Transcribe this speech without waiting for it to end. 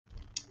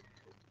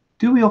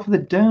Do we offer the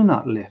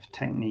donut lift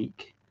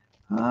technique?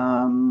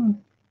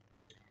 I'm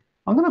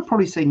going to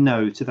probably say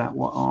no to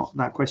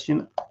that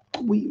question.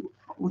 We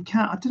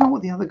can't. I don't know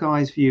what the other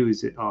guys'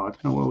 views are. I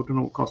don't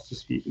know what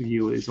Costa's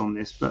view is on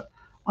this, but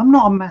I'm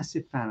not a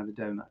massive fan of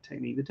the donut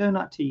technique. The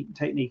donut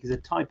technique is a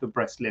type of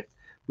breast lift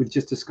with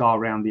just a scar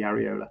around the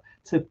areola.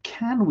 So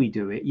can we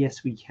do it?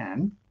 Yes, we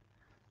can.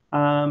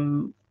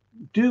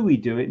 Do we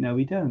do it? No,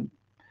 we don't.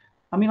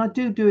 I mean, I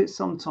do it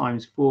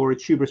sometimes for a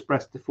tuberous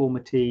breast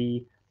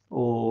deformity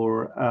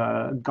or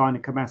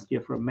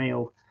gynecomastia for a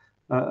male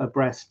a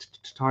breast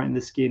to tighten the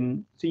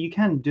skin. So you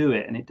can do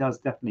it, and it does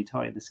definitely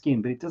tighten the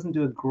skin, but it doesn't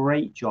do a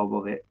great job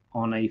of it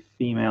on a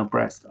female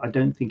breast. I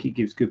don't think it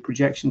gives good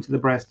projection to the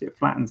breast. It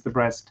flattens the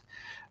breast.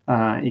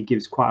 It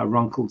gives quite a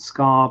wrinkled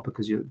scar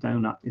because your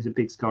donut is a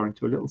big scar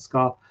into a little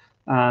scar.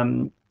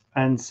 And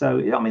so,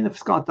 I mean, the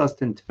scar does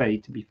tend to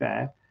fade, to be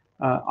fair.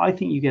 I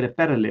think you get a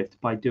better lift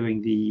by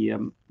doing the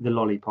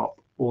lollipop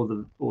or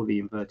the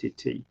inverted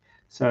T.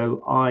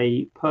 So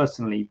I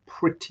personally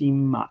pretty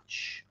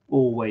much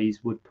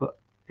always would put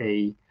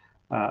a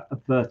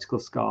vertical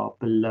scar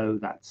below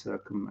that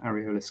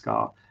circumareolar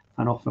scar,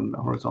 and often the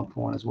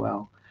horizontal one as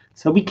well.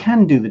 So we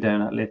can do the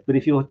donut lift, but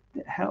if you're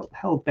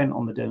hell bent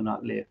on the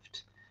donut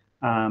lift,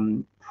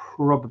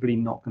 probably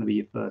not going to be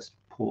your first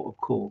port of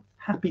call.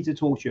 Happy to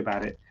talk to you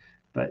about it,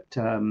 but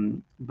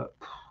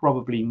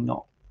probably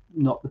not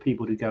the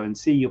people to go and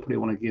see. You'll probably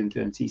want to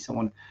go and see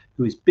someone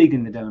who is big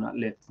in the donut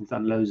lift and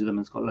done loads of them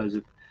and has got loads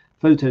of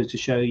photos to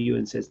show you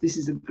and says this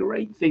is a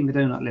great thing, the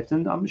donut lift.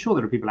 And I'm sure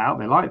there are people out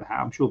there like that.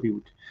 I'm sure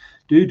people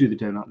do the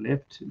donut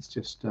lift. It's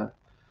just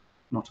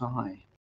not I.